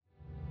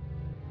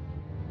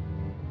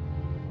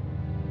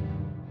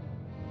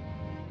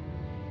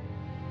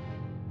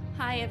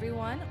Hi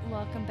everyone,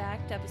 welcome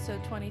back to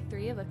episode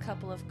 23 of A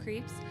Couple of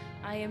Creeps.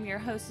 I am your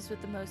hostess with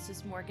the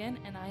mostest, Morgan,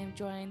 and I am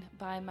joined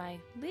by my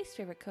least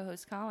favorite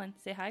co-host, Colin.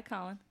 Say hi,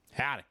 Colin.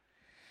 Howdy.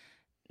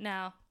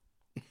 Now,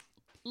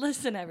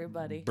 listen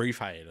everybody. Brief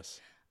hiatus.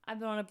 I've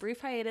been on a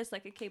brief hiatus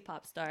like a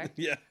K-pop star.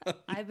 Yeah.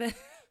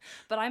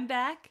 But I'm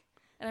back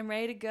and I'm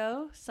ready to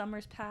go.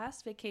 Summer's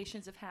passed,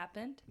 vacations have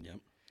happened. Yep.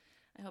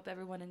 I hope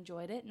everyone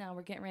enjoyed it. Now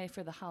we're getting ready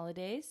for the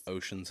holidays.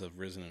 Oceans have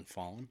risen and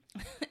fallen.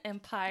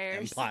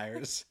 Empires.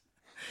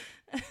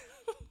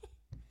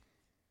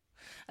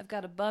 I've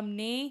got a bum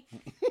knee.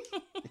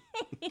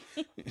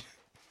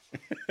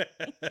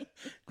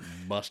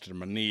 Busted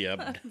my knee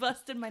up.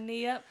 Busted my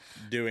knee up.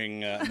 Doing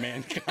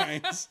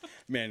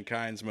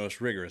mankind's most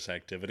rigorous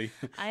activity.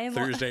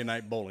 Thursday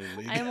night bowling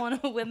league. I am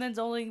on a women's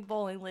only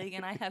bowling league,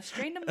 and I have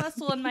strained a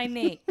muscle in my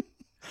knee.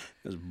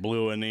 Just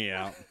blew a knee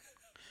out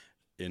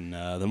in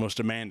the most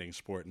demanding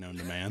sport known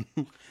to man.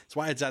 That's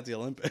why it's at the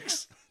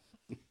Olympics.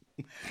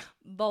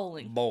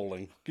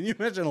 Bowling. Can you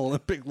imagine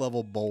Olympic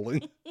level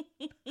bowling?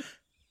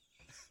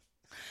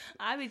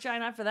 I'd be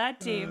trying out for that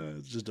team.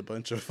 It's just a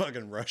bunch of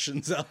fucking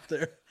Russians out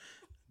there.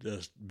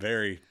 Just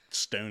very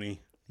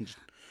stony.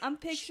 I'm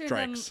picturing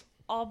strikes. them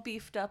all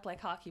beefed up like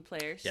hockey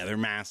players. Yeah, they're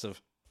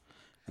massive.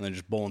 And they're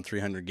just bowling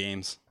 300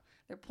 games.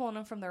 They're pulling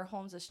them from their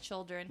homes as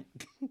children,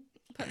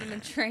 putting them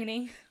in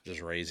training.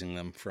 Just raising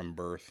them from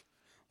birth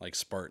like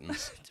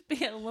Spartans. To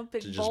be an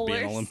Olympic to bowler. Just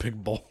be an Olympic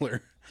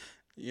bowler.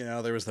 You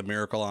know, there was the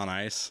Miracle on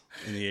Ice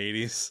in the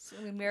 80s. It's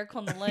going to be Miracle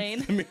on the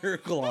Lane. The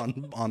Miracle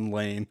on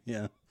Lane,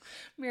 yeah.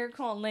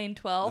 Miracle on Lane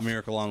 12. The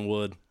Miracle on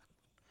Wood.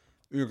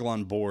 Miracle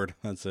on Board,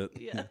 that's it.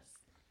 Yes. Yeah.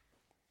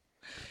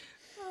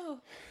 Oh.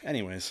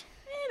 Anyways,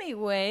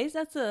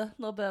 that's a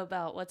little bit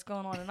about what's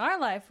going on in our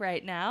life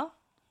right now.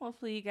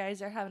 Hopefully you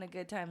guys are having a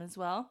good time as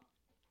well.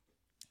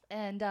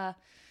 And I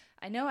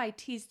know I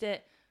teased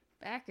it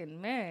back in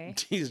May.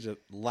 Teased it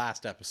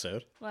last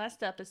episode.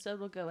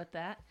 We'll go with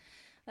that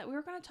we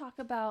were going to talk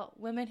about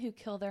women who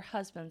kill their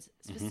husbands,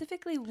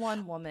 specifically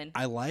one woman.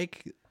 I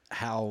like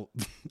how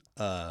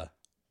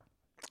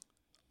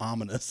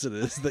ominous it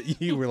is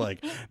that you were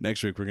like,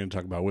 next week we're going to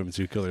talk about women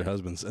who kill their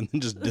husbands, and then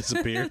just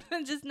disappeared.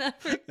 And just never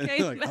And came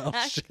you're like, back.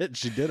 oh shit,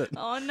 she did it.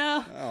 Oh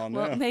no. Oh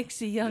no. What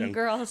makes a young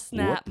girl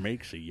snap? What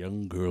makes a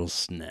young girl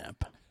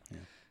snap? Yeah.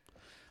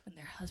 When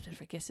their husband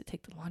forgets to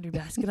take the laundry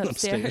basket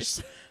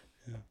upstairs.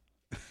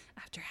 Yeah.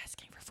 After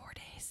asking for 4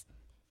 days.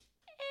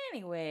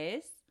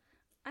 Anyways,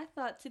 I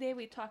thought today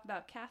we'd talk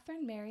about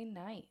Katherine Mary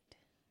Knight.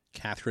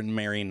 Katherine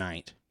Mary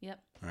Knight. Yep.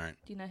 All right.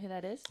 Do you know who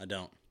that is? I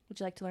don't. Would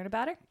you like to learn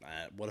about her?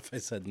 What if I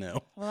said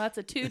no? Well, that's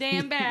a too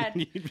damn bad.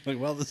 You'd be like,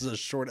 well, this is a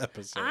short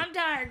episode. I'm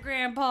tired,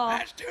 Grandpa.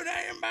 That's too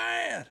damn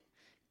bad.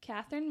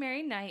 Katherine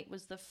Mary Knight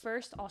was the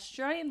first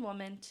Australian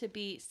woman to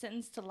be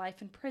sentenced to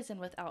life in prison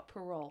without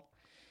parole.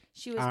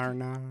 She was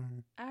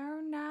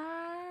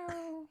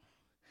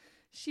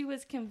She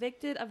was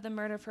convicted of the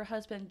murder of her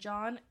husband,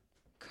 John.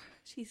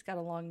 She's got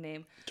a long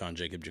name. John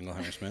Jacob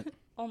Jingleheimer Smith.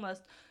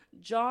 Almost.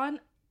 John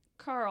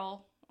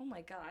Carl. Oh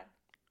my God.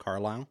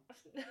 Carlisle.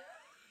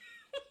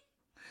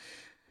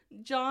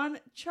 John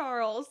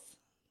Charles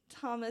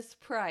Thomas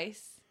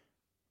Price.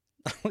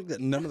 I like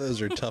that none of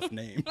those are tough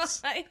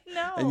names. I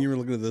know. And you were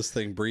looking at this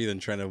thing breathing,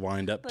 trying to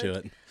wind up to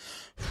it.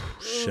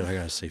 Shit, I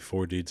gotta say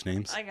 4 dudes'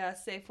 names. I gotta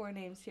say 4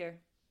 names here.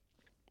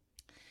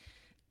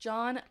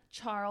 John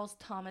Charles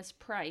Thomas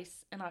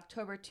Price in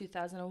October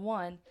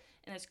 2001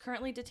 and is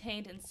currently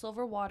detained in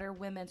Silverwater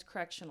Women's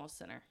Correctional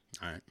Center.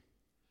 All right.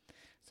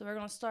 So we're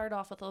going to start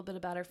off with a little bit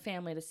about her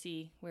family to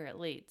see where it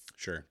leads.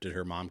 Sure. Did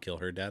her mom kill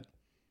her dad?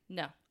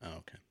 No. Oh,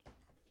 okay.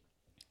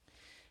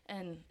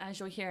 And as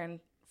you'll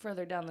hear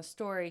further down the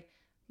story,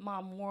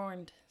 Mom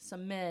warned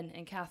some men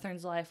in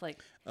Katherine's life, like,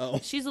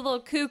 she's a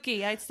little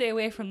kooky. I'd stay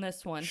away from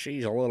this one.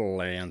 She's a little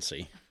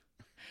lancy.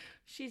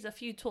 She's a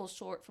few tools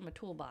short from a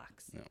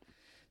toolbox. No.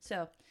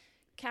 So,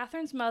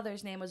 Katherine's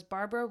mother's name was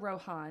Barbara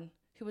Rohan,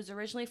 who was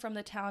originally from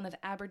the town of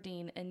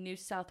Aberdeen in New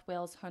South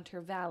Wales Hunter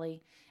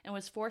Valley, and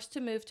was forced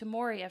to move to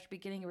Moree after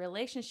beginning a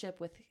relationship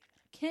with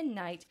Ken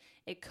Knight,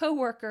 a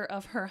co-worker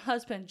of her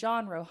husband,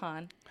 John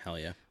Rohan. Hell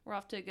yeah. We're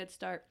off to a good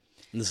start.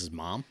 And this is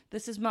mom?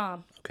 This is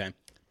Mom. Okay.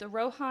 The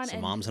Rohan so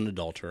mom's an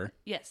adulterer.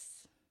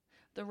 Yes.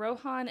 The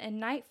Rohan and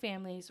Knight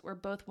families were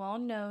both well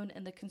known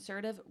in the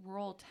conservative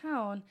rural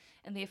town,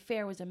 and the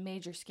affair was a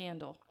major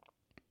scandal.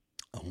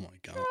 Oh my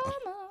God.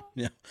 Drama.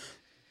 Yeah.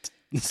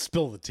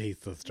 Spill the tea,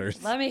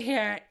 sisters. Let me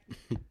hear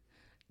it.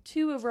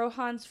 2 of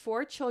Rohan's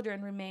 4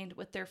 children remained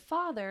with their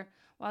father,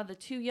 while the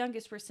 2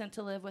 youngest were sent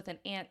to live with an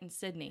aunt in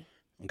Sydney.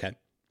 Okay.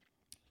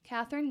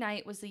 Katherine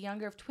Knight was the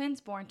younger of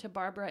twins born to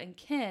Barbara and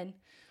Ken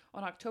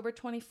on October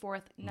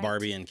 24th.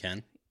 Barbie and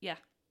Ken? Yeah.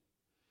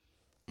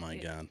 My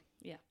God.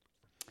 Yeah.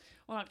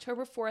 On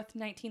October 4th,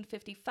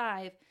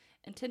 1955,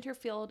 in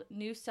Tenterfield,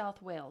 New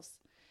South Wales.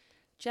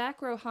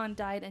 Jack Rohan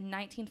died in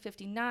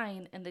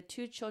 1959, and the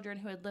 2 children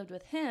who had lived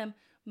with him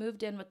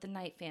moved in with the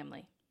Knight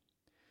family.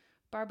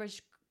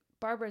 Barbara's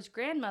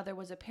grandmother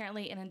was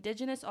apparently an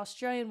Indigenous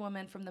Australian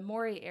woman from the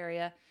Moree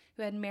area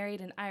who had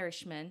married an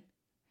Irishman.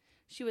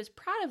 She was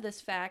proud of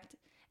this fact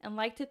and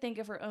liked to think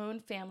of her own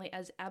family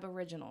as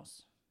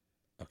Aboriginals.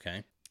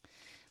 Okay.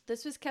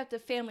 This was kept a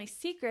family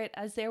secret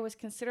as there was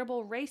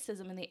considerable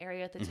racism in the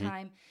area at the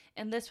time,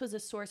 and this was a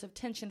source of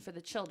tension for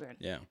the children.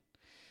 Yeah.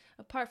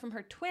 Apart from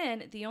her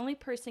twin, the only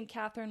person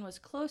Katherine was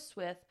close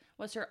with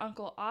was her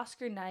uncle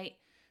Oscar Knight,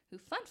 who,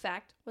 fun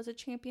fact, was a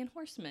champion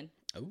horseman.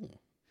 Oh.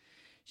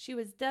 She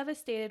was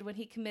devastated when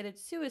he committed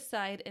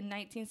suicide in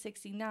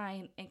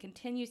 1969 and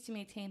continues to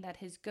maintain that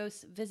his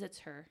ghost visits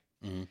her.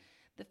 Mm-hmm.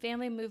 The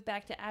family moved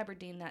back to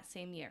Aberdeen that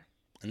same year.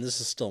 And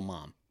this is still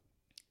mom.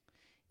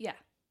 Yeah.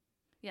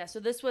 Yeah, so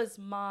this was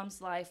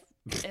mom's life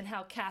and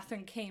how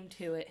Katherine came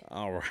to it.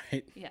 All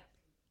right. Yeah.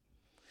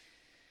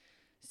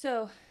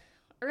 So,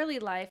 early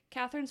life,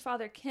 Katherine's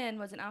father, Ken,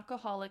 was an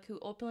alcoholic who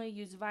openly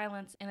used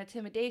violence and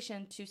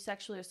intimidation to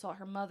sexually assault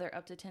her mother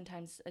up to 10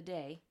 times a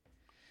day.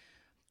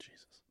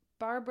 Jesus.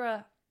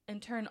 Barbara, in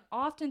turn,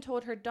 often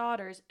told her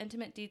daughters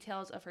intimate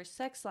details of her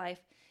sex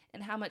life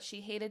and how much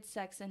she hated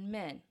sex and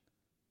men.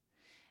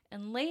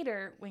 And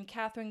later, when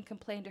Katherine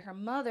complained to her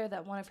mother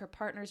that one of her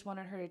partners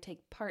wanted her to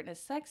take part in a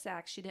sex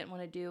act she didn't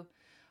want to do,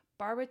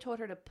 Barbara told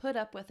her to put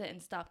up with it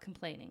and stop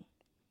complaining.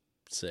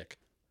 Sick.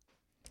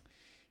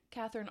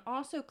 Katherine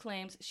also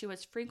claims she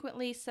was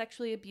frequently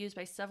sexually abused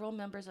by several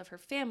members of her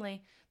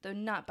family, though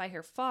not by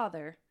her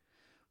father,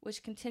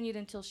 which continued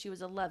until she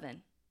was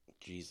 11.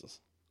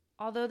 Jesus.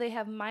 Although they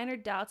have minor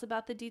doubts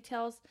about the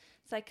details,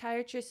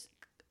 psychiatrists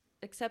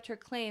accept her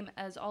claim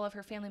as all of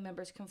her family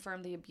members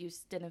confirm the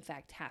abuse did in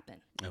fact happen.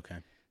 Okay.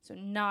 So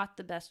not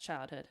the best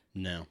childhood.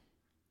 No.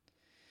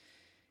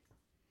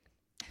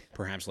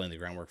 Perhaps laying the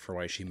groundwork for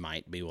why she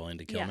might be willing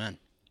to kill men.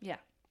 Yeah.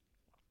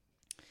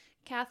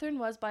 Katherine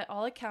was, by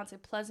all accounts, a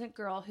pleasant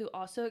girl who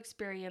also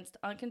experienced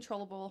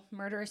uncontrollable,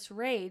 murderous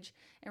rage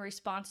in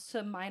response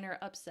to minor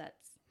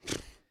upsets.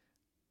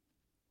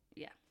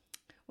 Yeah.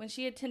 When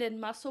she attended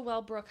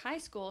Musselwell Brook High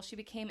School, she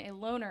became a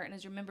loner and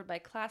is remembered by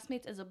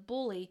classmates as a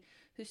bully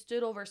who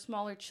stood over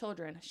smaller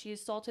children. She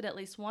assaulted at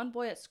least one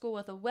boy at school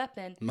with a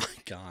weapon. My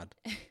God.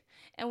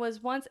 And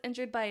was once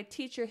injured by a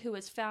teacher who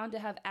was found to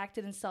have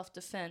acted in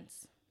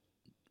self-defense.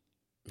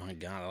 My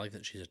God, I like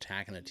that she's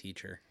attacking a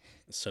teacher.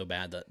 It's so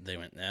bad that they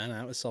went, nah,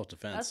 that was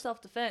self-defense. That's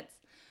self-defense.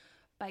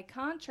 By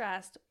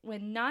contrast,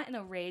 when not in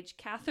a rage,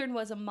 Katherine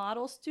was a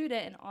model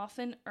student and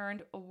often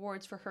earned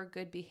awards for her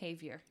good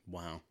behavior.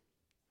 Wow.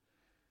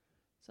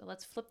 So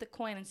let's flip the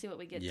coin and see what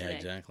we get today. Yeah,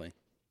 exactly.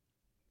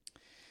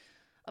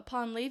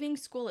 Upon leaving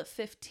school at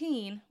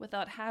 15,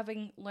 without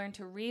having learned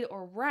to read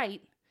or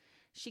write,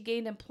 she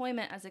gained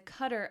employment as a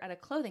cutter at a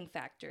clothing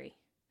factory.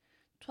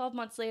 12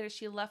 months later,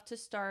 she left to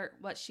start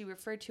what she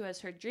referred to as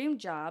her dream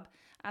job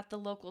at the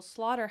local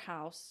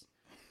slaughterhouse,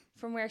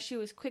 from where she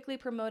was quickly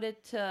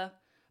promoted to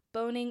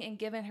boning and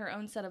given her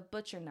own set of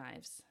butcher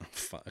knives.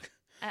 Fuck.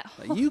 At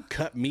home, You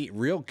cut meat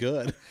real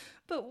good.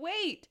 but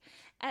wait,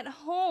 at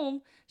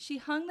home, she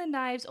hung the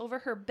knives over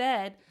her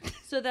bed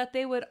so that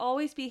they would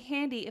always be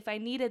handy if I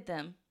needed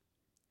them.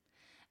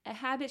 A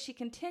habit she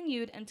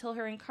continued until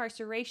her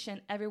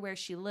incarceration everywhere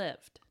she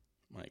lived.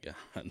 My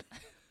God.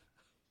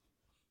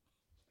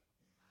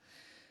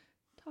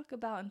 Talk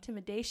about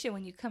intimidation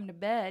when you come to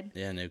bed.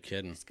 Yeah, no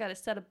kidding. Just got a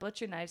set of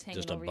butcher knives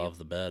hanging Just over above you.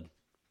 the bed.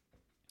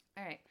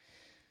 All right.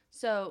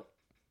 So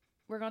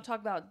we're going to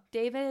talk about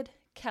David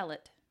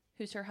Kellett,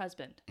 who's her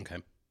husband. Okay.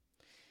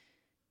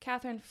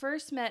 Katherine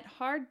first met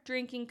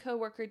hard-drinking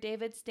coworker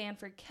David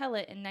Stanford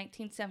Kellett in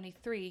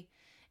 1973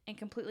 and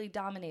completely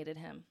dominated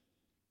him.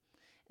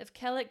 If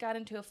Kellett got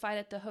into a fight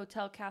at the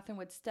hotel, Katherine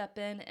would step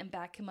in and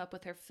back him up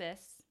with her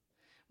fists.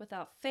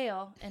 Without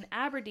fail, in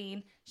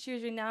Aberdeen, she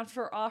was renowned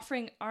for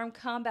offering armed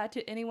combat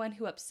to anyone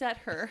who upset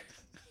her.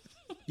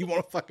 You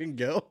want to fucking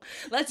go?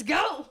 Let's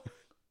go!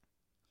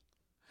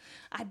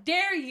 I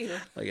dare you!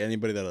 Like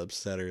anybody that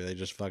upset her, they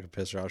just fucking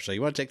piss her off. She's like,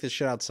 you want to take this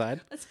shit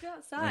outside? Let's go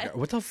outside. Like,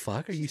 what the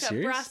fuck? Are you She's got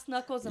serious? brass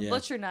knuckles and Yeah.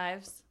 butcher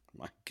knives.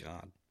 My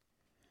God.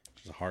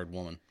 She's a hard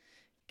woman.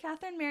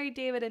 Katherine married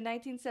David in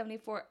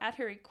 1974 at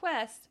her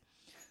request,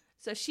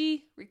 so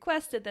she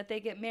requested that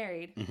they get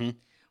married. Mm-hmm.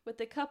 With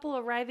the couple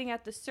arriving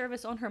at the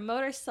service on her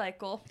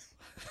motorcycle,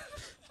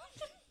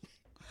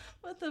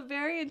 with a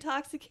very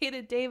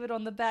intoxicated David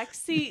on the back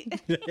seat.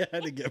 I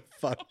had to get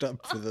fucked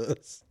up for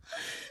this.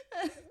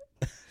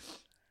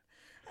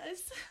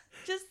 It's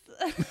just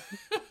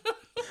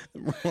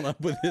Rolling up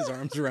with his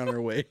arms around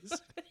her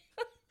waist.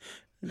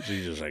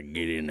 She's just like,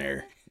 get in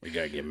there. We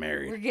gotta get we're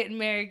married. getting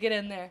married. Get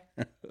in there.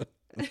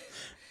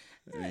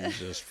 He's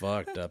just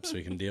fucked up so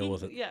he can deal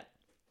with it. Yeah.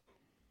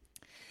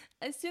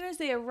 As soon as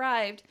they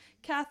arrived,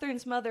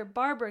 Katherine's mother,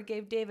 Barbara,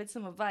 gave David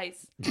some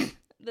advice.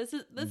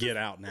 Get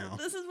out now.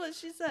 This is what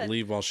she said.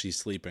 Leave while she's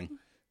sleeping.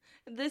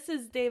 This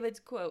is David's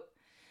quote.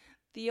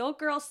 The old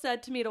girl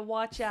said to me to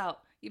watch out.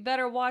 You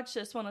better watch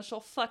this one or she'll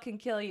fucking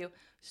kill you.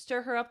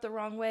 Stir her up the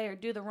wrong way or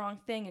do the wrong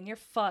thing and you're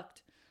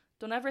fucked.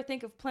 Don't ever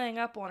think of playing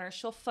up on her.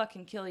 She'll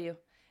fucking kill you.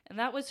 And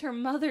that was her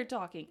mother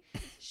talking.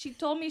 She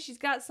told me she's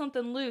got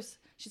something loose.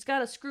 She's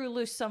got a screw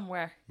loose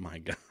somewhere. My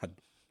God.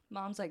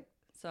 Mom's like,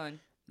 son.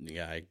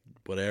 Yeah,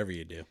 whatever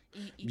you do.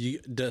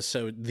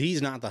 So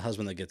he's not the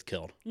husband that gets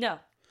killed. No.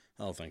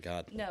 Oh, thank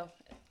God. No,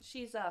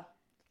 she's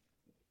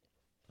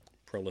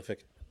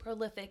Prolific.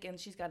 prolific, and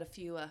she's got a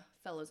few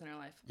fellows in her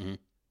life. Mm-hmm.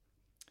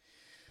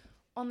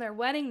 On their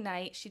wedding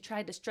night, she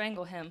tried to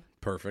strangle him.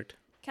 Perfect.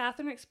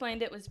 Katherine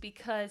explained it was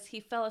because he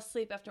fell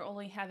asleep after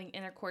only having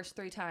intercourse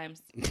 3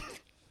 times.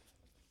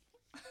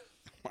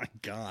 My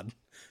God.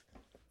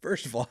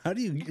 First of all, how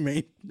do you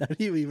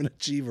even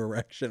achieve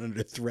erection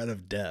under threat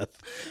of death?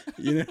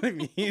 You know what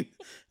I mean?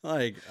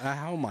 Like,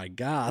 oh my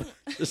God,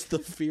 just the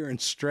fear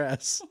and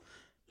stress.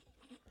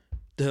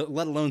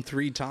 Let alone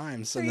 3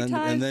 times, Three and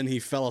times. then he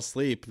fell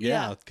asleep.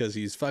 Yeah. Yeah, because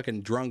he's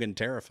fucking drunk and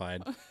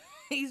terrified.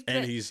 He's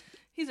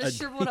a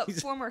shriveled up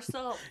former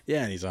self.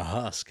 Yeah, and he's a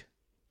husk.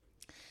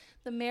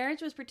 The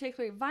marriage was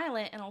particularly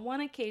violent, and on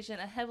one occasion,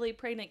 a heavily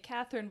pregnant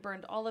Katherine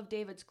burned all of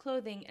David's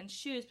clothing and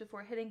shoes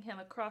before hitting him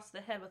across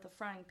the head with a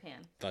frying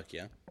pan. Fuck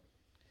yeah.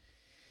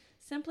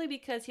 Simply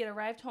because he had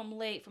arrived home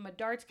late from a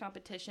darts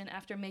competition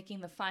after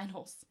making the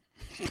finals.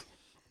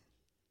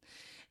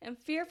 And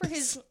fear for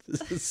his...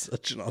 This is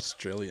such an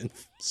Australian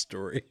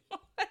story.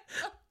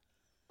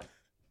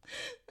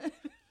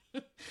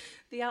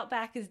 The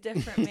outback is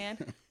different,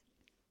 man.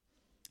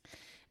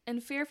 In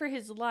fear for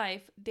his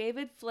life,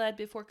 David fled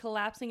before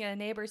collapsing at a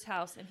neighbor's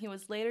house, and he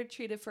was later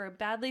treated for a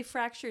badly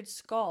fractured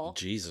skull.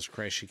 Jesus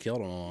Christ, she killed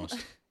him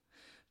almost.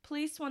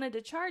 Police wanted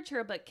to charge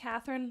her, but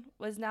Katherine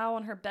was now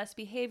on her best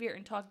behavior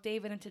and talked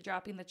David into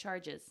dropping the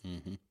charges.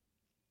 Mm-hmm.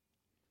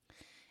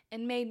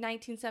 In May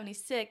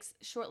 1976,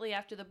 shortly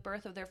after the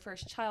birth of their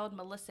first child,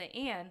 Melissa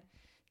Ann,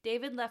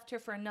 David left her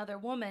for another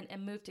woman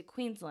and moved to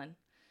Queensland,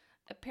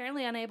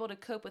 apparently unable to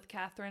cope with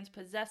Katherine's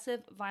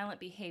possessive, violent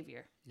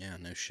behavior. Yeah,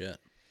 no shit.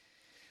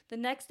 The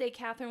next day,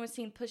 Katherine was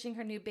seen pushing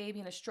her new baby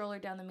in a stroller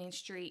down the main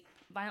street,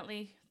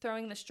 violently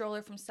throwing the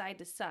stroller from side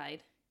to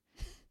side.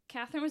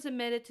 Katherine was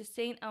admitted to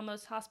St.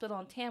 Elmo's Hospital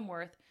in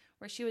Tamworth,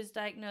 where she was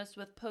diagnosed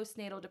with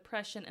postnatal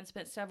depression and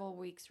spent several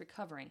weeks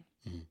recovering.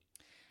 Mm.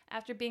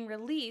 After being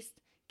released,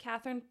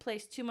 Katherine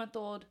placed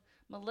 2-month-old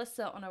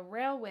Melissa on a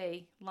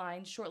railway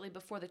line shortly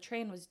before the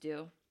train was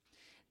due,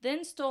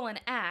 then stole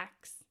an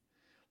axe,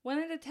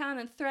 went into town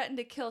and threatened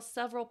to kill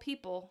several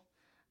people.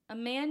 A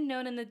man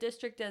known in the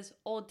district as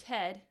Old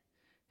Ted,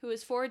 who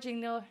was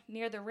foraging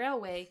near the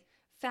railway,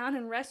 found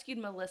and rescued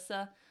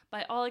Melissa,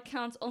 by all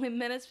accounts, only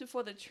minutes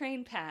before the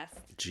train passed.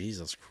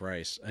 Jesus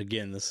Christ.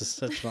 Again, this is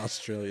such an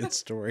Australian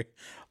story.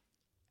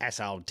 That's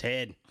Old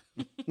Ted.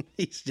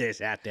 He's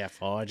just out there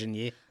foraging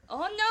you.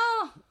 Oh,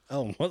 no!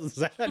 Oh, what was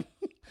that?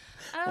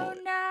 Oh,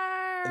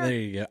 no! There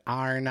you go.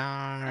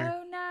 Arnar.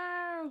 Oh,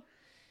 no!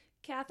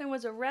 Katherine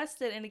was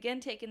arrested and again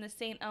taken to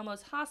St.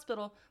 Elmo's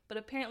Hospital, but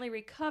apparently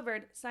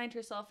recovered, signed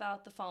herself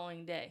out the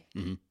following day.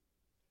 Mm-hmm.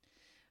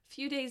 A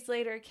few days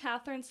later,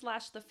 Katherine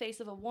slashed the face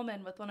of a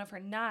woman with one of her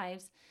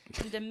knives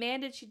and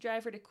demanded she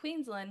drive her to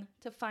Queensland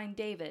to find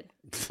David.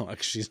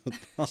 Fuck, she's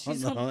on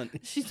the hunt.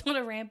 She's on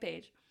a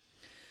rampage.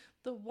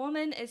 The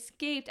woman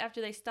escaped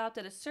after they stopped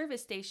at a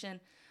service station,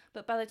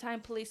 but by the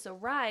time police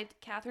arrived,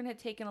 Katherine had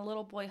taken a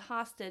little boy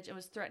hostage and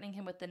was threatening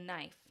him with a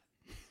knife.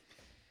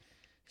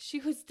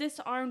 She was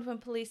disarmed when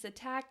police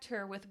attacked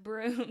her with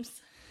brooms.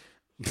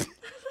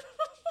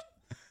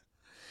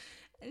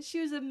 And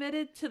she was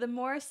admitted to the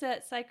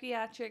Morisset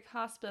Psychiatric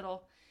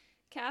Hospital.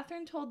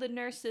 Katherine told the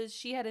nurses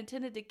she had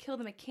intended to kill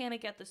the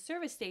mechanic at the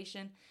service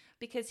station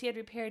because he had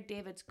repaired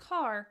David's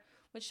car,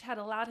 which had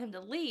allowed him to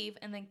leave,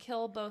 and then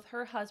kill both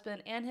her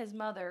husband and his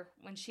mother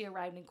when she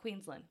arrived in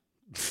Queensland.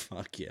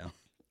 Fuck yeah.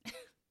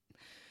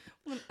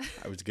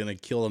 I was going to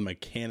kill a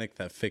mechanic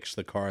that fixed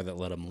the car that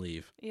let him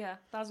leave. Yeah,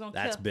 that was going to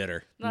That's kill.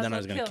 bitter. And then I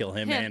was going to kill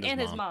him and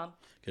his his mom.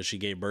 Because she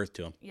gave birth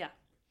to him. Yeah.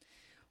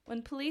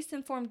 When police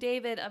informed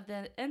David of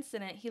the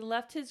incident, he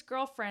left his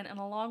girlfriend, and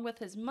along with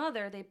his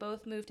mother, they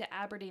both moved to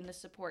Aberdeen to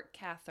support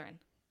Katherine.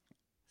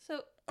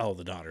 So. Oh,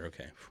 the daughter.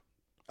 Okay.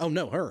 Oh,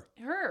 no, her.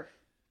 Her.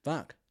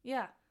 Fuck.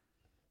 Yeah.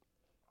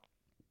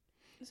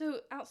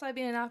 So, outside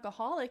being an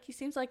alcoholic, he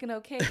seems like an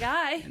okay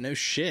guy. No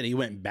shit. He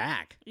went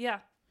back. Yeah.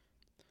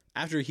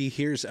 After he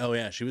hears, oh,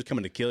 yeah, she was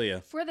coming to kill you.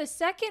 For the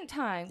second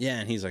time. Yeah,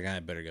 and he's like, I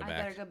better go back.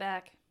 I better go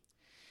back.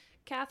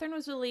 Katherine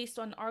was released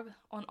on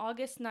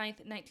August 9th,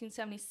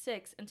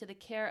 1976, into the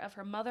care of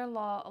her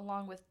mother-in-law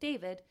along with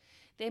David.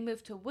 They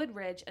moved to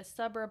Woodridge, a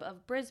suburb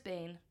of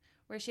Brisbane,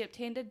 where she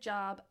obtained a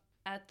job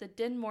at the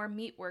Dinmore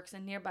Meatworks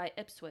in nearby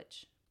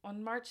Ipswich.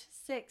 On March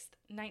 6th,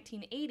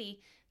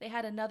 1980, they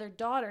had another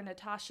daughter,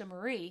 Natasha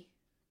Marie.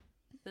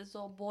 This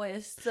old boy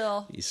is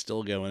still... He's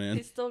still going in.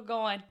 He's still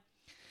going.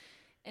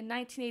 In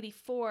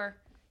 1984,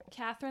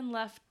 Katherine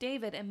left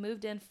David and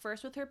moved in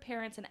first with her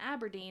parents in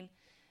Aberdeen,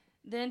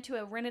 then to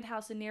a rented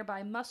house in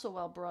nearby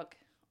Muswell Brook.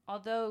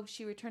 Although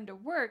she returned to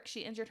work, she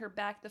injured her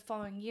back the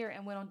following year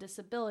and went on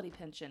disability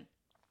pension.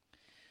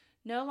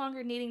 No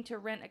longer needing to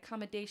rent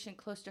accommodation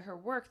close to her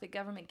work, the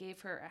government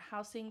gave her a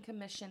housing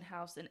commission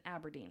house in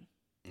Aberdeen.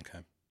 Okay.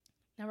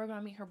 Now we're going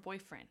to meet her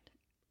boyfriend.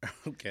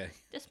 Okay.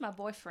 This is my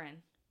boyfriend.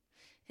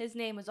 His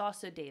name was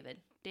also David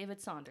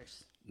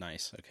Saunders.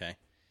 Nice. Okay.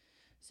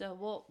 So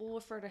we'll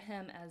refer to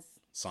him as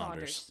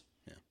Saunders.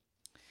 Yeah.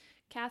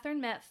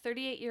 Katherine met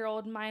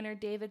 38-year-old miner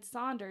David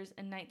Saunders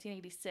in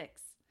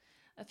 1986.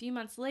 A few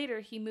months later,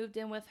 he moved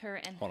in with her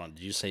and... Hold on,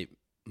 did you say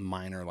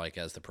miner like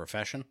as the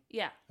profession?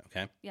 Yeah.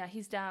 Okay. Yeah,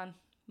 he's down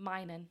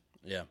mining.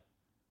 Yeah.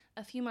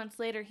 A few months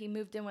later, he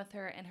moved in with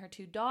her and her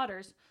 2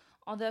 daughters,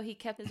 although he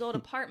kept his old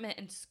apartment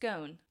in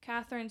Scone.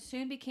 Katherine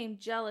soon became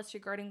jealous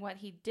regarding what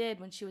he did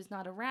when she was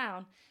not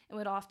around and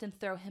would often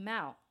throw him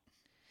out.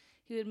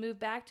 He would move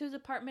back to his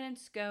apartment in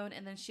Scone,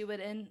 and then she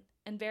would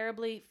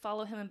invariably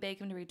follow him and beg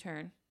him to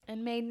return.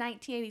 In May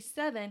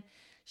 1987,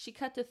 she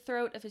cut the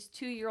throat of his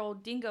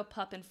 2-year-old dingo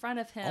pup in front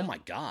of him. Oh my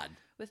God.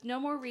 With no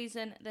more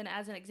reason than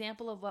as an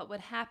example of what would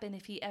happen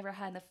if he ever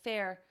had an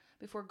affair,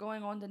 before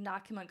going on to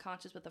knock him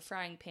unconscious with a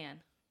frying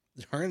pan.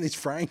 Her and these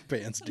frying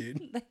pans,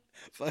 dude.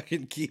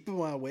 Fucking keep him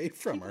away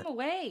from her. Keep him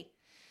away.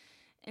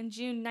 In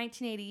June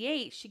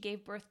 1988, she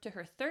gave birth to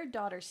her 3rd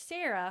daughter,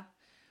 Sarah,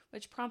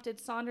 which prompted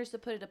Saunders to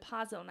put a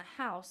deposit on the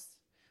house,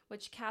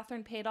 which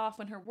Katherine paid off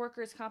when her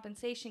workers'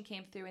 compensation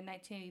came through in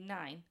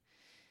 1989.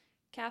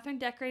 Katherine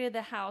decorated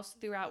the house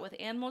throughout with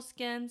animal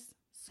skins,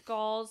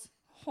 skulls,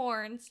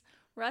 horns,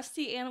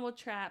 rusty animal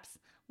traps,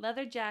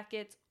 leather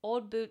jackets,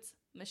 old boots,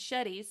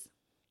 machetes,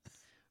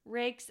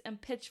 rakes,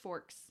 and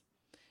pitchforks.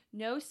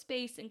 No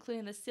space,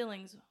 including the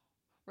ceilings,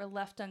 were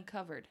left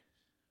uncovered.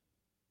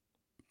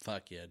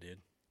 Fuck yeah, dude.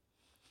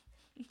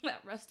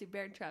 That rusty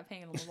bear trap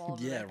hanging on the wall.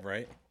 Yeah,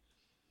 right.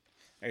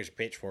 There's a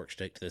pitchfork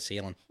stick to the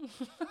ceiling.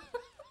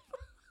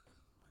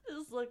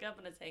 Just look up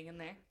and it's hanging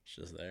there. It's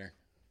just there.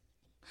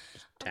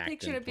 Just I'm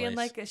picturing it being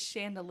like a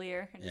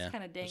chandelier and just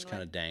kind of dangling. Just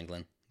kind of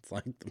dangling. It's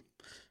like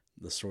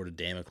the sword of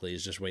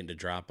Damocles just waiting to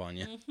drop on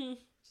you. Mm-hmm.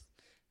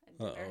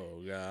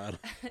 Oh, God.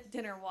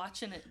 Dinner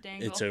watching it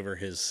dangle. It's over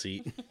his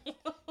seat.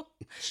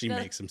 She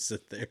makes him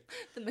sit there.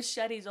 The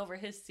machete's over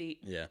his seat.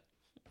 Yeah.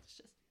 It's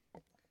just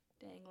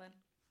dangling.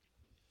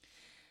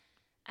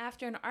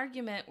 After an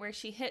argument where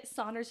she hit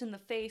Saunders in the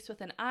face with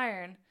an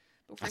iron...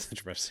 I thought you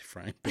were about to say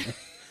frying pan.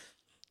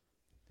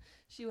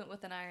 She went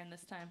with an iron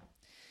this time.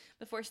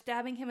 Before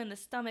stabbing him in the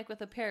stomach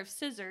with a pair of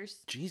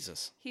scissors...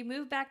 Jesus. He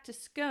moved back to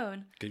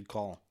Scone. Good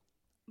call.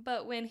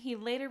 But when he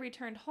later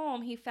returned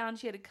home, he found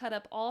she had cut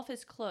up all of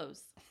his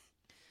clothes.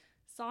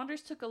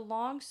 Saunders took a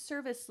long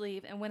service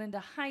leave and went into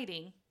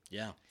hiding.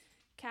 Yeah.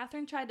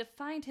 Katherine tried to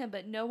find him,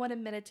 but no one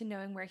admitted to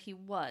knowing where he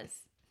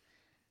was.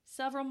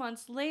 Several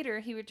months later,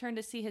 he returned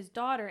to see his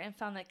daughter and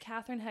found that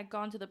Katherine had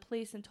gone to the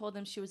police and told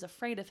them she was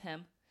afraid of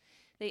him.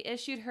 They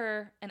issued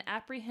her an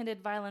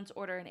apprehended violence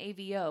order, an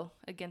AVO,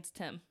 against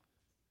him.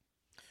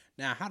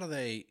 Now, how do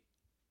they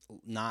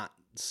not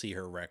see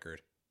her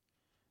record?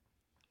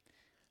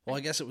 Well, I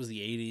guess it was the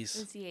 80s. It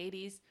was the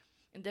 80s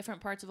in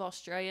different parts of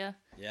Australia.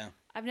 Yeah.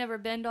 I've never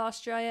been to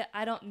Australia.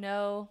 I don't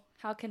know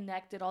how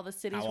connected all the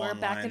cities were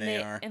back in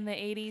the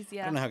 80s.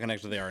 Yeah. I don't know how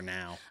connected they are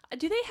now.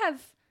 Do they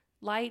have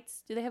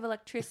lights? Do they have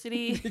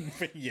electricity?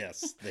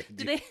 Yes, they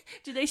do.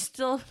 Do they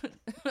still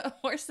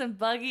horse and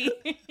buggy?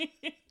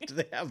 Do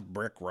they have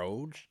brick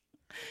roads?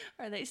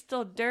 Are they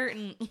still dirt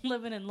and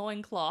living in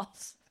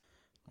loincloths?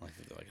 I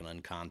think they're like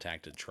an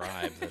uncontacted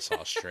tribe, this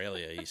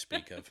Australia you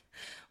speak of.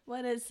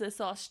 What is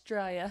this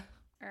Australia?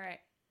 All right.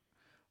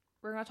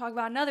 We're going to talk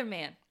about another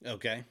man.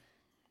 Okay.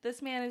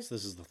 This man is... So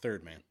this is the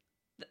third man.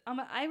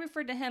 I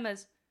referred to him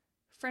as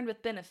friend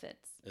with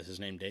benefits. Is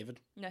his name David?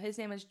 No, his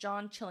name is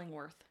John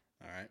Chillingworth.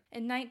 All right.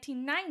 In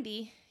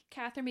 1990,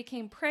 Katherine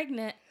became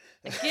pregnant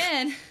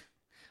again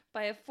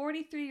by a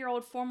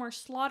 43-year-old former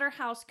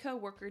slaughterhouse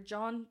co-worker,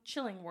 John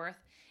Chillingworth,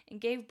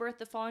 and gave birth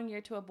the following year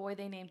to a boy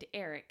they named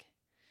Eric.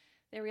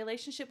 Their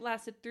relationship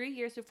lasted 3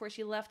 years before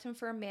she left him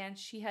for a man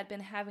she had been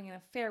having an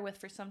affair with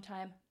for some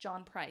time,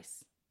 John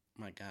Price.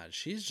 My God,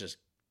 she's just...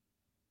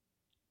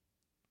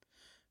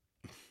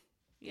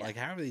 Yeah. Like,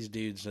 how are these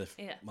dudes...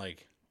 Yeah.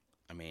 Like,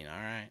 I mean, all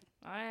right.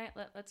 All right,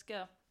 let's go.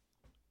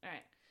 All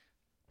right.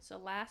 So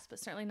last but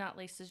certainly not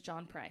least is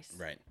John Price.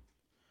 Right.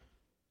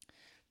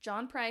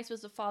 John Price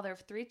was the father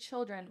of 3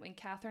 children when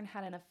Katherine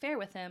had an affair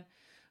with him,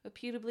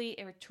 reputably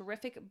a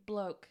terrific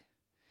bloke.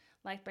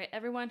 Liked by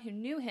everyone who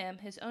knew him,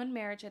 his own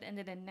marriage had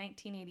ended in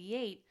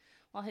 1988,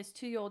 while his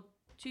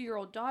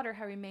two-year-old daughter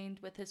had remained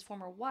with his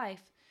former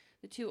wife.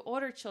 The 2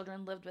 older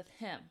children lived with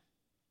him.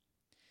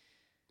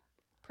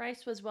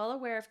 Price was well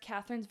aware of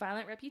Katherine's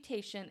violent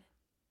reputation,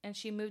 and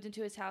she moved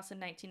into his house in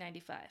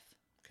 1995.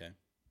 Okay.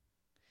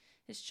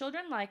 His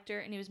children liked her,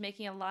 and he was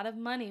making a lot of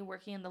money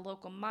working in the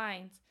local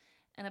mines,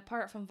 and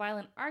apart from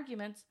violent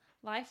arguments,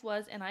 life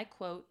was, and I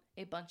quote,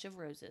 a bunch of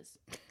roses.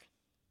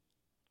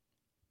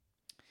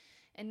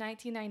 In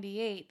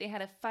 1998, they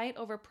had a fight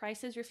over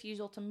Price's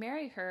refusal to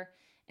marry her,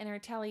 and in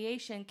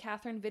retaliation,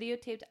 Katherine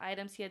videotaped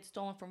items he had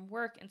stolen from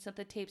work and sent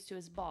the tapes to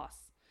his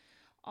boss.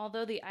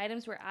 Although the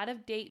items were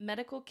out-of-date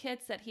medical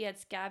kits that he had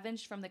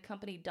scavenged from the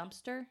company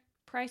dumpster,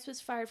 Price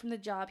was fired from the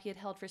job he had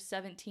held for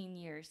 17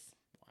 years.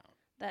 Wow.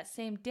 That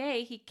same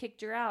day, he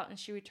kicked her out and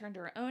she returned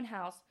to her own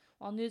house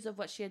while news of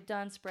what she had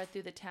done spread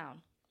through the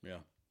town. Yeah.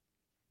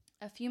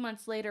 A few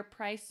months later,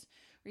 Price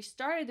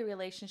restarted the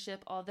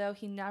relationship, although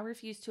he now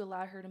refused to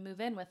allow her to move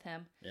in with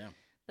him. Yeah.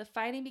 The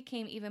fighting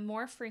became even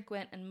more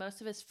frequent, and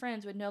most of his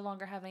friends would no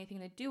longer have anything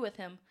to do with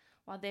him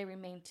while they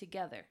remained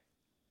together.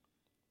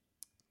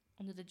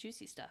 On to the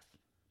juicy stuff.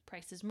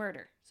 Price's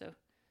murder. So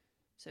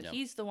Yep.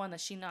 he's the one that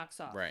she knocks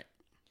off. Right.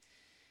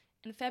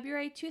 In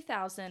February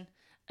 2000,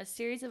 a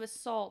series of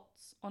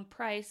assaults on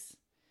Price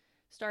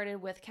started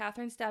with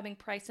Katherine stabbing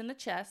Price in the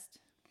chest.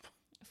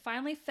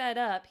 Finally fed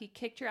up, he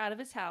kicked her out of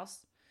his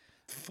house.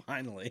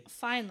 Finally.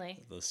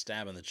 The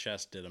stab in the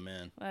chest did him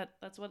in.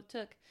 That's what it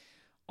took.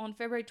 On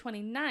February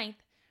 29th,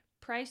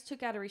 Price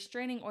took out a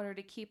restraining order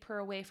to keep her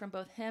away from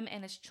both him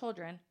and his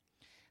children.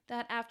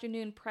 That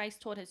afternoon, Price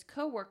told his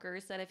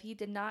co-workers that if he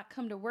did not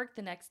come to work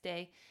the next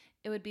day,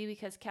 it would be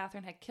because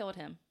Katherine had killed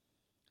him.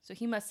 So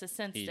he must have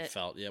sensed it. He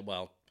felt, yeah,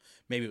 well,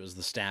 maybe it was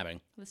the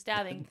stabbing. The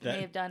stabbing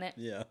may have done it.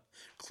 Yeah,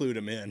 clued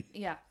him in.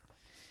 Yeah.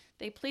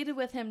 They pleaded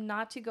with him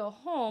not to go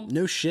home.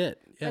 No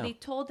shit. Yeah. But he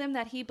told them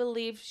that he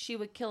believed she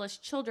would kill his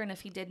children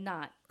if he did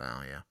not.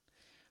 Oh, yeah.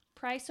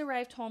 Price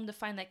arrived home to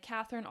find that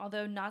Katherine,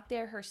 although not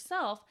there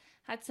herself,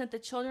 had sent the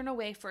children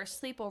away for a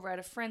sleepover at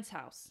a friend's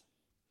house.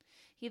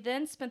 He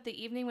then spent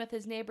the evening with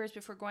his neighbors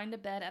before going to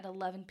bed at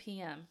 11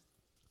 p.m.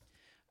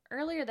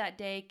 Earlier that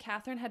day,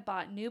 Katherine had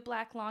bought new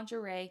black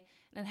lingerie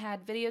and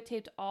had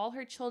videotaped all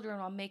her children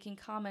while making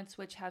comments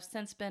which have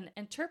since been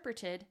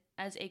interpreted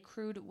as a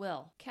crude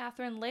will.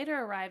 Katherine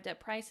later arrived at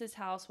Price's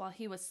house while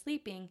he was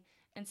sleeping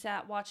and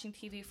sat watching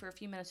TV for a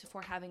few minutes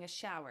before having a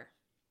shower.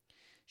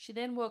 She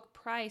then woke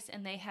Price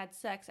and they had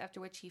sex, after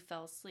which he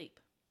fell asleep.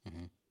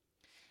 Mm-hmm.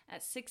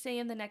 At 6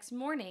 a.m. the next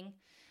morning,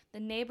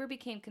 the neighbor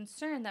became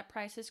concerned that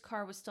Price's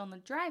car was still in the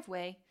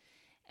driveway,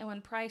 and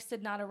when Price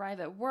did not arrive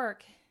at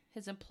work,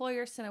 his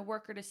employer sent a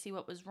worker to see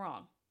what was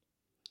wrong.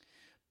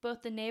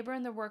 Both the neighbor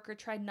and the worker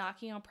tried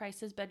knocking on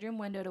Price's bedroom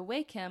window to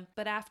wake him,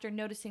 but after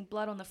noticing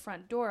blood on the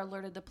front door,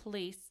 alerted the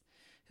police,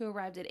 who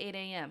arrived at 8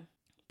 a.m.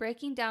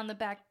 Breaking down the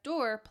back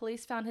door,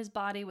 police found his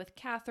body with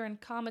Katherine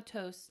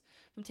comatose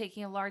from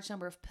taking a large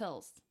number of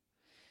pills.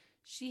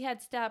 She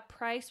had stabbed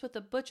Price with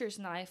a butcher's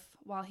knife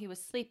while he was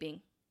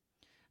sleeping.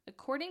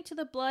 According to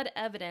the blood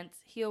evidence,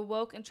 he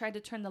awoke and tried to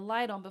turn the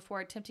light on before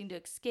attempting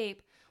to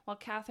escape while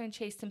Katherine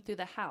chased him through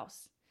the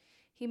house.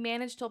 He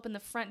managed to open the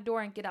front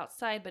door and get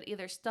outside, but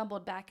either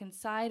stumbled back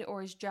inside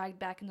or was dragged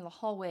back into the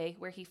hallway,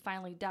 where he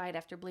finally died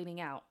after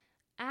bleeding out.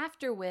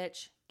 After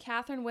which,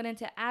 Katherine went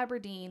into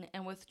Aberdeen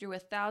and withdrew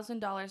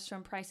 $1,000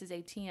 from Price's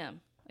ATM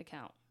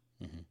account.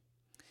 Mm-hmm.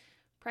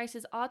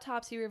 Price's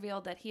autopsy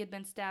revealed that he had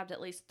been stabbed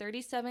at least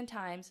 37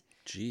 times.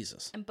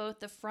 Jesus. In both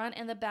the front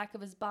and the back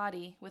of his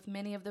body, with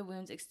many of the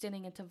wounds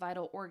extending into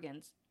vital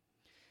organs.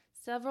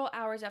 Several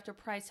hours after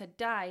Price had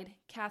died,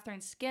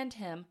 Katherine skinned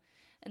him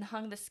and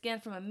hung the skin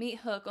from a meat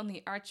hook on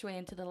the archway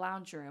into the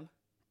lounge room.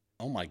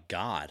 Oh my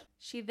God.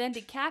 She then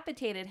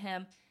decapitated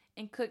him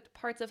and cooked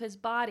parts of his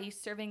body,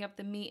 serving up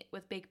the meat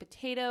with baked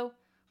potato,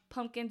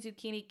 pumpkin,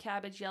 zucchini,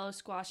 cabbage, yellow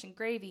squash, and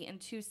gravy in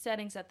 2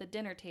 settings at the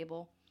dinner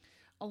table,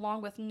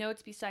 along with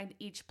notes beside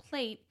each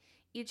plate,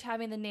 each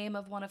having the name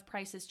of one of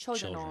Price's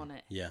children on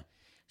it. Yeah.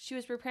 She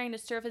was preparing to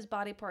serve his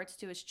body parts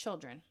to his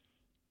children.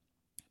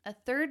 A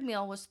third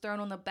meal was thrown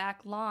on the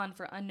back lawn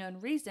for unknown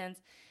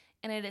reasons,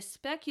 and it is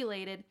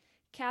speculated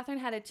Katherine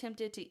had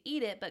attempted to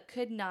eat it but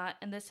could not,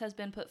 and this has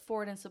been put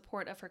forward in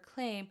support of her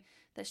claim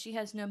that she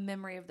has no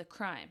memory of the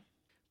crime.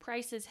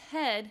 Price's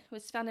head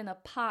was found in a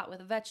pot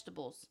with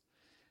vegetables.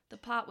 The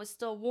pot was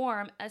still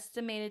warm,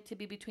 estimated to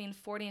be between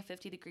 40 and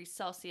 50 degrees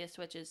Celsius,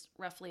 which is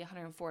roughly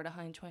 104 to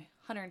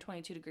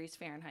 122 degrees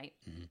Fahrenheit,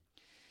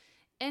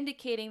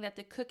 indicating that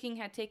the cooking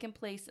had taken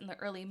place in the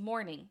early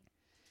morning.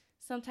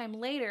 Sometime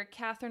later,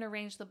 Katherine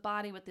arranged the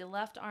body with the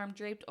left arm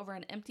draped over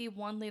an empty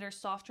 1-liter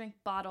soft drink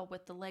bottle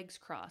with the legs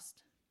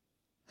crossed.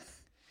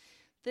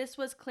 This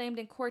was claimed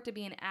in court to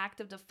be an act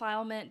of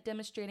defilement,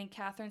 demonstrating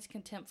Katherine's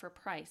contempt for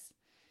Price.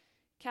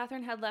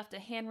 Katherine had left a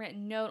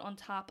handwritten note on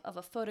top of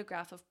a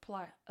photograph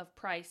of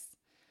Price,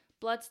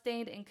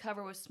 bloodstained and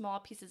covered with small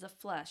pieces of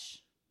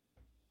flesh.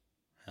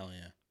 Hell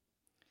yeah.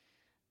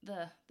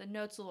 The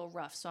note's a little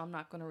rough, so I'm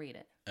not going to read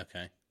it.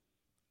 Okay.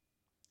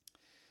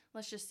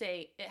 Let's just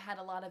say it had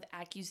a lot of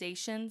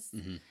accusations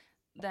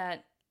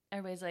that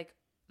everybody's like,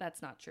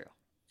 that's not true.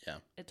 Yeah.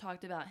 It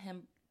talked about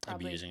him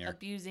probably Abusing her.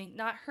 abusing,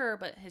 not her,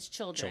 but his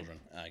children.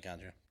 I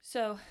gotcha.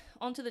 So,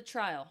 on to the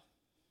trial.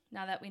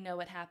 Now that we know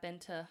what happened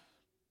to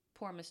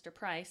poor Mr.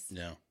 Price.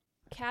 No.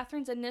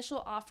 Katherine's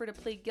initial offer to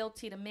plead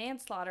guilty to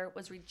manslaughter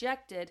was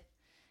rejected,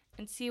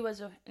 and she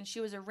was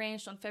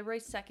arraigned on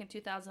February 2nd,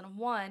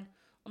 2001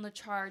 on the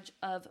charge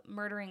of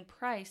murdering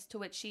Price, to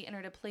which she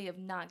entered a plea of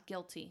not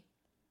guilty.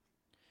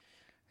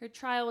 Her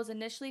trial was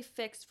initially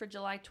fixed for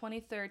July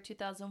 23rd,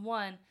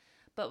 2001,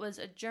 but was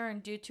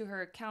adjourned due to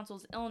her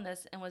counsel's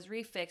illness and was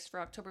refixed for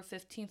October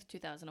 15th,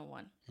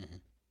 2001.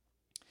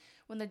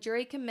 When the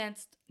jury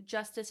commenced,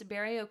 Justice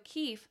Barry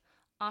O'Keefe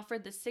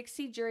offered the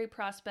 60 jury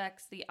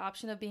prospects the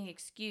option of being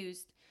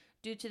excused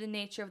due to the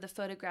nature of the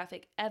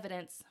photographic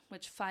evidence,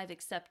 which 5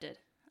 accepted.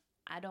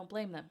 I don't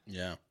blame them.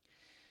 Yeah.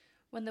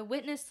 When the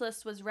witness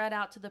list was read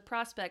out to the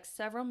prospects,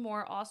 several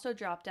more also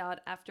dropped out,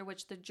 after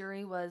which the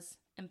jury was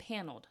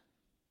impaneled.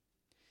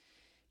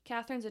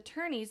 Katherine's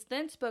attorneys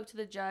then spoke to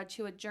the judge,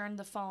 who adjourned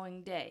the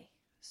following day.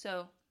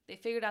 So they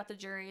figured out the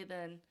jury.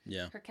 Then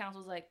her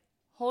counsel was like,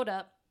 hold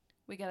up.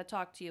 We got to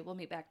talk to you. We'll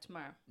meet back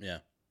tomorrow. Yeah.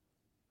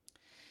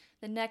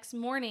 The next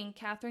morning,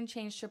 Katherine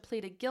changed her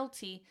plea to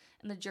guilty,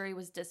 and the jury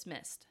was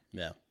dismissed.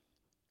 Yeah.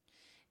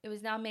 It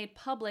was now made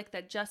public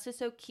that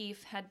Justice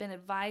O'Keefe had been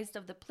advised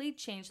of the plea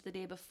change the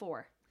day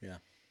before. Yeah.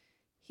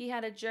 He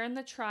had adjourned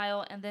the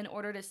trial and then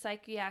ordered a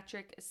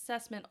psychiatric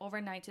assessment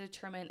overnight to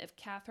determine if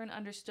Katherine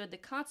understood the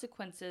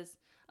consequences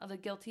of the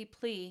guilty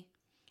plea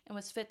and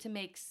was fit to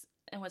make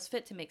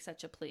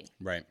such a plea.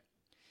 Right.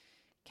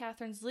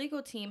 Katherine's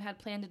legal team had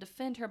planned to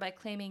defend her by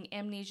claiming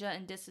amnesia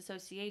and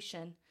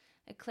disassociation,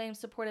 a claim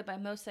supported by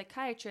most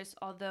psychiatrists,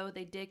 although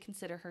they did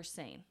consider her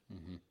sane.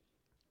 Mm-hmm.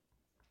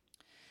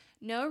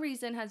 No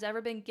reason has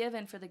ever been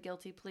given for the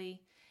guilty plea,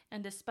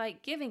 and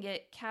despite giving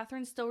it,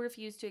 Katherine still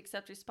refused to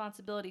accept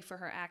responsibility for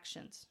her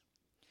actions.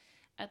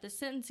 At the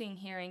sentencing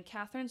hearing,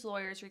 Katherine's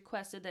lawyers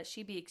requested that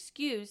she be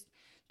excused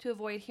to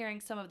avoid hearing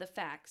some of the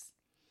facts,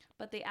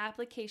 but the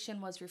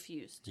application was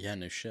refused. Yeah,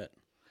 no shit.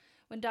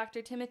 When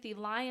Dr. Timothy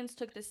Lyons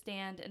took the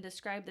stand and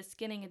described the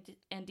skinning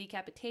and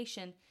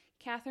decapitation,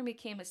 Katherine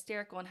became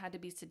hysterical and had to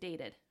be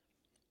sedated.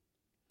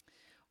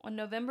 On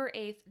November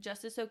 8th,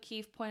 Justice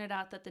O'Keefe pointed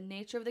out that the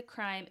nature of the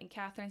crime and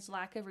Katherine's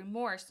lack of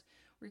remorse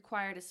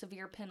required a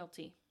severe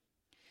penalty.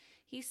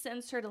 He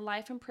sentenced her to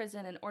life in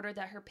prison and ordered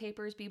that her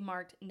papers be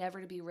marked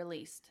never to be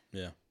released.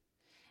 Yeah.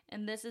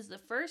 And this is the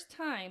first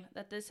time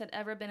that this had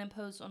ever been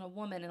imposed on a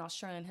woman in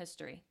Australian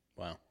history.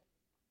 Wow.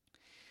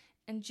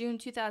 In June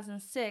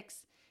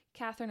 2006,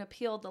 Katherine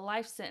appealed the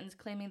life sentence,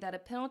 claiming that a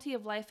penalty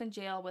of life in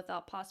jail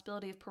without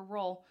possibility of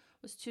parole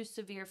was too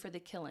severe for the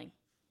killing.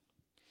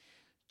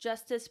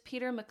 Justice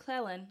Peter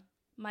McClellan,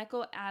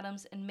 Michael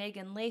Adams, and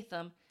Megan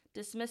Latham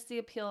dismissed the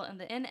appeal in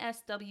the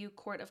NSW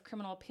Court of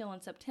Criminal Appeal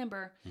in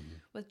September,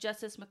 with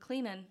Justice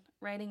McClellan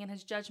writing in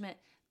his judgment,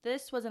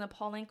 "This was an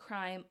appalling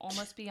crime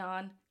almost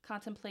beyond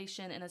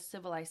contemplation in a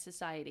civilized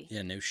society."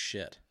 Yeah, no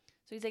shit.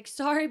 So he's like,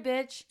 sorry,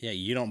 bitch. Yeah,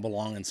 you don't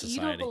belong in society.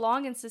 You don't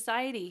belong in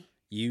society.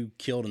 You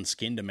killed and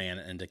skinned a man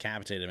and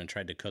decapitated him and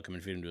tried to cook him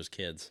and feed him to his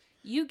kids.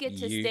 You get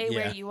to stay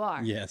where you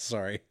are. Yeah,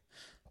 sorry.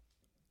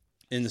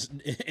 In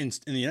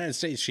the United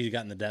States, she's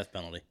gotten the death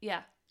penalty.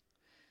 Yeah.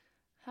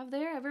 Have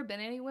there ever been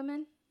any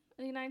women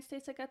in the United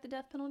States that got the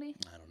death penalty?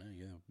 I don't know.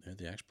 You're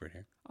the expert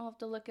here. I'll have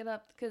to look it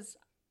up because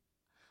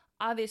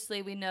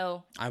obviously we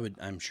know.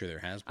 I'm sure there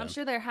has been. I'm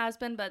sure there has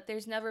been, but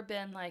there's never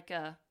been like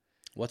a...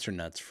 What's her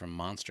nuts from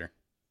Monster?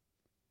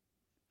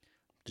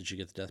 Did she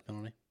get the death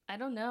penalty? I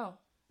don't know.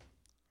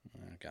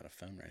 I've got a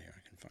phone right here.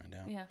 I can find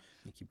out. Yeah.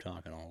 You keep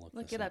talking. I'll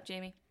look it up,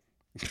 Jamie.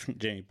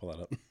 Jamie, pull it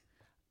up.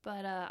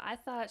 But I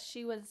thought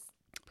she was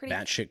pretty...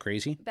 Batshit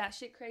crazy?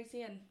 Batshit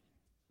crazy and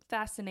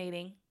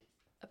fascinating.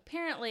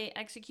 Apparently,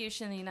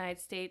 execution in the United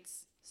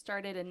States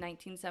started in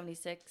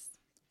 1976.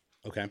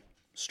 Okay.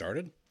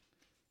 Started?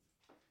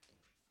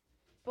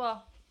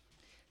 Well,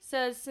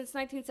 says since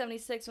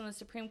 1976, when the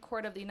Supreme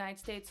Court of the United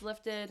States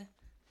lifted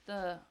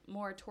the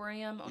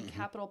moratorium on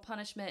capital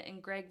punishment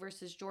in Gregg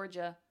versus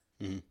Georgia.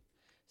 Mm-hmm.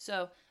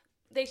 So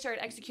they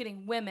started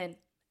executing women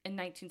in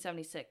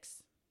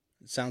 1976.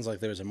 It sounds like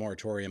there was a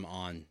moratorium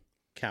on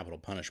capital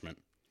punishment.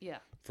 Yeah.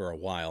 For a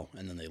while,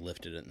 and then they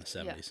lifted it in the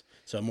 70s. Yeah.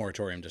 So a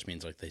moratorium just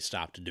means like they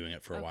stopped doing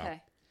it for a while.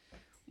 Okay.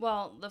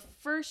 Well, the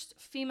first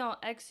female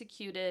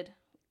executed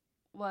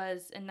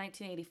was in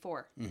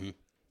 1984. Mm-hmm.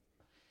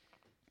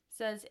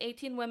 Says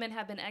 18 women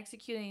have been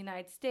executed in the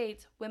United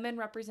States. Women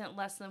represent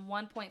less than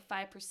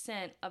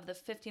 1.5% of the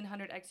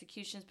 1,500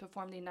 executions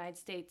performed in the United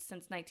States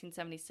since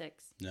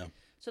 1976. No.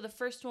 So the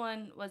first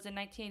one was in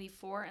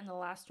 1984, and the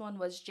last one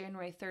was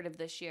January 3rd of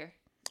this year.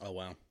 Oh,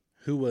 wow.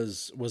 Who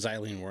was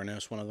Eileen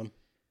Wuornos one of them?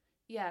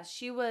 Yeah,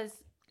 she's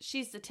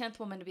the 10th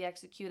woman to be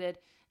executed,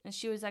 and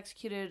she was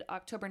executed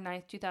October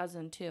 9th,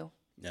 2002.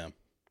 Yeah.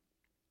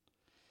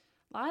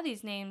 A lot of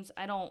these names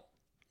I don't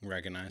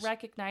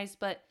recognize,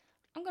 but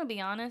I'm going to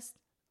be honest.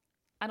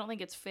 I don't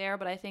think it's fair,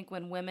 but I think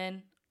when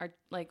women are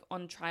like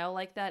on trial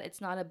like that, it's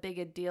not a big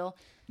a deal.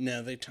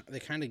 No, they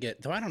kind of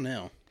get, though I don't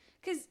know.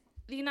 Because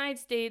the United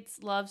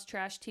States loves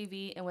trash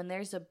TV, and when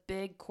there's a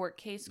big court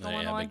case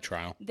going on, big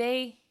trial,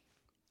 they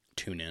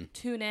tune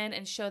in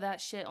and show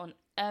that shit on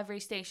every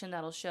station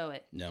that'll show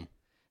it. No.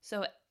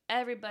 So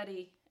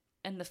everybody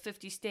in the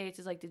 50 states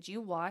is like, did you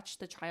watch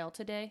the trial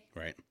today?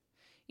 Right.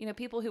 You know,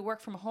 people who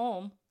work from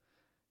home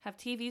have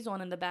TVs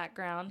on in the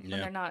background when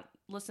they're not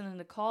listening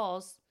to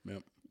calls.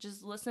 Yep.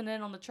 Just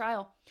listening on the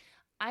trial.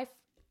 I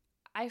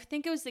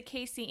think it was the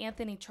Casey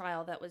Anthony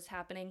trial that was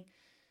happening.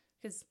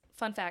 Because,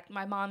 fun fact,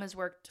 my mom has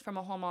worked from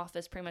a home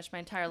office pretty much my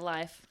entire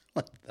life.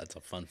 That's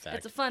a fun fact.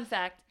 It's a fun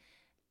fact.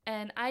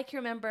 And I can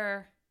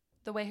remember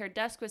the way her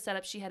desk was set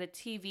up. She had a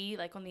TV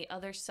like on the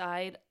other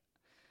side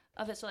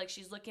of it. So like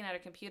she's looking at her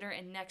computer,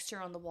 and next to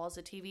her on the wall is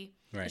a TV.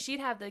 Right. And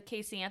she'd have the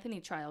Casey Anthony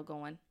trial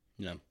going.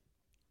 Yeah.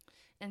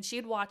 And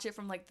she'd watch it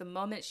from like the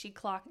moment she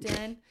clocked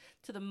in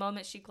to the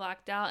moment she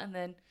clocked out. And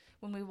then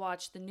when we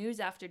watched the news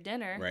after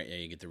dinner. Right, yeah,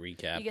 you get the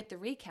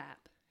recap.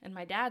 And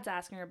my dad's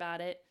asking her about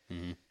it.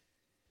 Mm-hmm.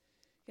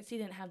 Because he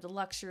didn't have the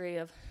luxury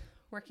of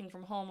working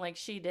from home like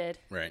she did.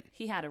 Right.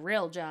 He had a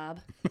real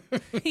job.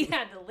 He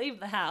had to leave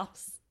the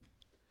house.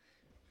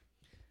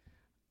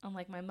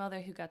 Unlike my mother,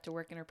 who got to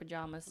work in her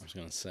pajamas. I was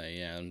going to say,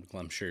 yeah,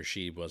 I'm sure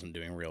she wasn't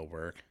doing real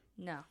work.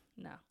 No,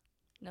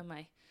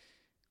 my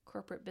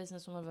corporate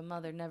businesswoman of a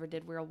mother never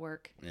did real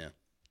work. Yeah.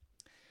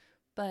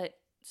 But,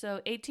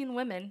 so 18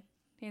 women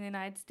in the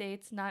United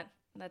States,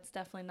 that's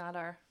definitely not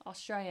our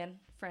Australian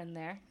friend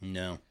there.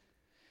 No.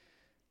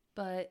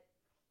 But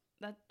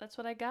that's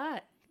what I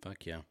got.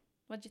 Fuck yeah.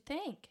 What'd you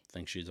think?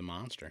 Think she's a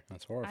monster.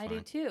 That's horrifying. I do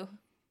too.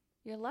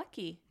 You're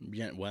lucky.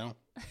 Yeah, well.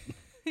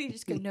 You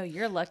just go, no,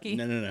 you're lucky.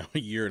 No.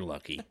 You're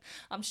lucky.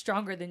 I'm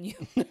stronger than you.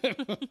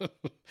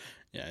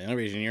 Yeah, the only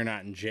reason you're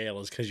not in jail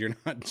is because you're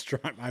not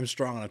strong. I'm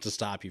strong enough to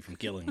stop you from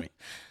killing me.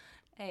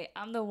 Hey,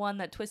 I'm the one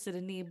that twisted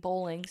a knee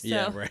bowling. So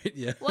yeah, right.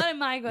 Yeah. What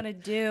am I going to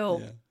do?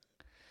 Yeah.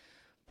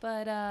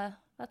 But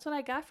that's what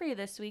I got for you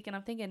this week. And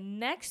I'm thinking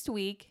next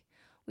week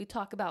we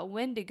talk about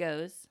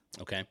Wendigos.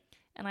 Okay.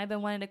 And I've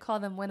been wanting to call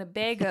them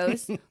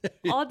Winnebagos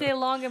all day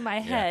long in my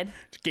head.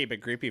 To keep it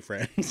creepy,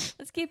 friends.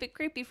 Let's keep it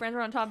creepy, friends. We're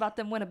going to talk about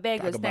them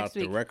Winnebagos Talk about next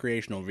week. the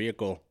recreational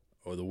vehicle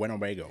or the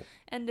Winnebago.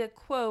 And to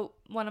quote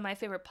one of my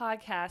favorite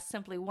podcasts,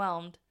 Simply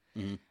Whelmed,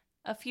 Mm-hmm.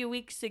 a few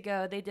weeks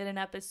ago they did an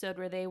episode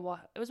where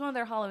it was one of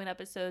their Halloween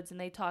episodes, and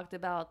they talked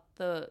about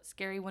the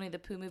scary Winnie the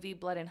Pooh movie,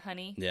 Blood and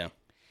Honey. Yeah.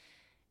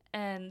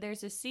 And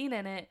there's a scene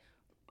in it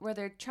where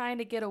they're trying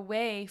to get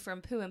away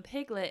from Pooh and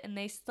Piglet, and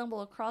they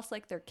stumble across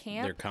like their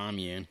camp. Their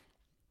commune.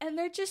 And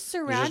they're just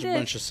There's surrounded just a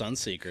bunch of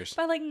sunseekers.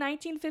 by like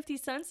 1950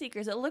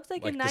 sunseekers. It looks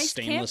like a the nice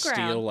stainless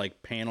campground. steel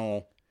like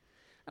panel.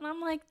 And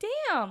I'm like,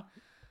 damn,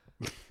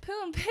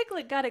 Pooh and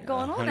Piglet got it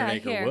going on out 100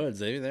 Acre here. Woods.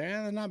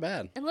 They're not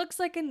bad. It looks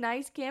like a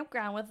nice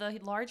campground with a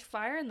large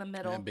fire in the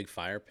middle. Yeah, big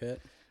fire pit.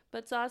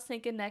 But so I was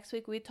thinking next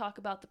week we'd talk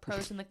about the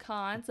pros and the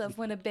cons of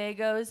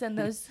Winnebagos and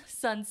those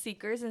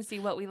sunseekers and see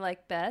what we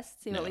like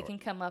best, see what we can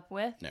come up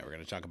with. Now we're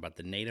going to talk about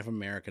the Native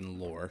American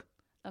lore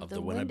of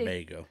the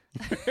Winnebago.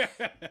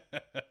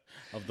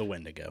 Of the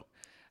Wendigo.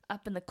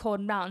 Up in the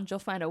cold mountains, you'll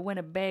find a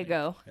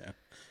Winnebago. Yeah.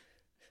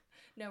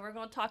 No, we're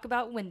going to talk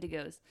about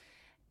Wendigos.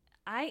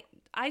 I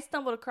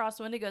stumbled across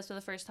Wendigos for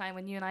the first time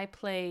when you and I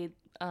played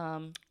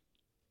Until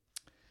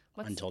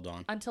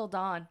Dawn. Until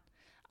Dawn.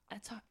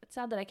 It's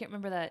sad that I can't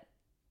remember that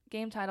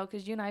game title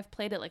because you and I have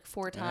played it like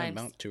 4 times.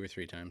 About 2 or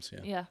 3 times,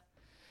 yeah. Yeah.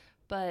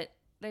 But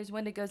there's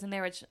Wendigos in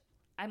there, which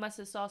I must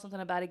have saw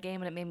something about a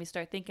game and it made me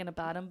start thinking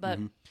about them. But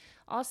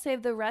I'll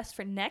save the rest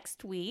for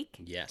next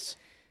week. Yes.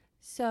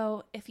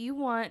 So if you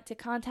want to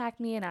contact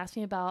me and ask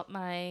me about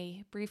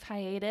my brief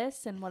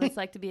hiatus and what it's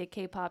like to be a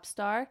K-pop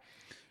star,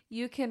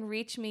 you can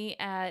reach me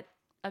at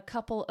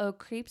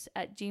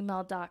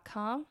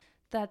coupleocreeps@gmail.com.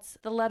 That's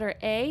the letter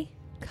A,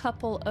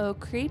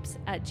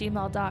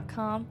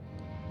 coupleocreeps@gmail.com.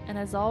 And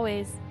as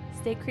always,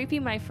 stay creepy,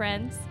 my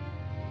friends.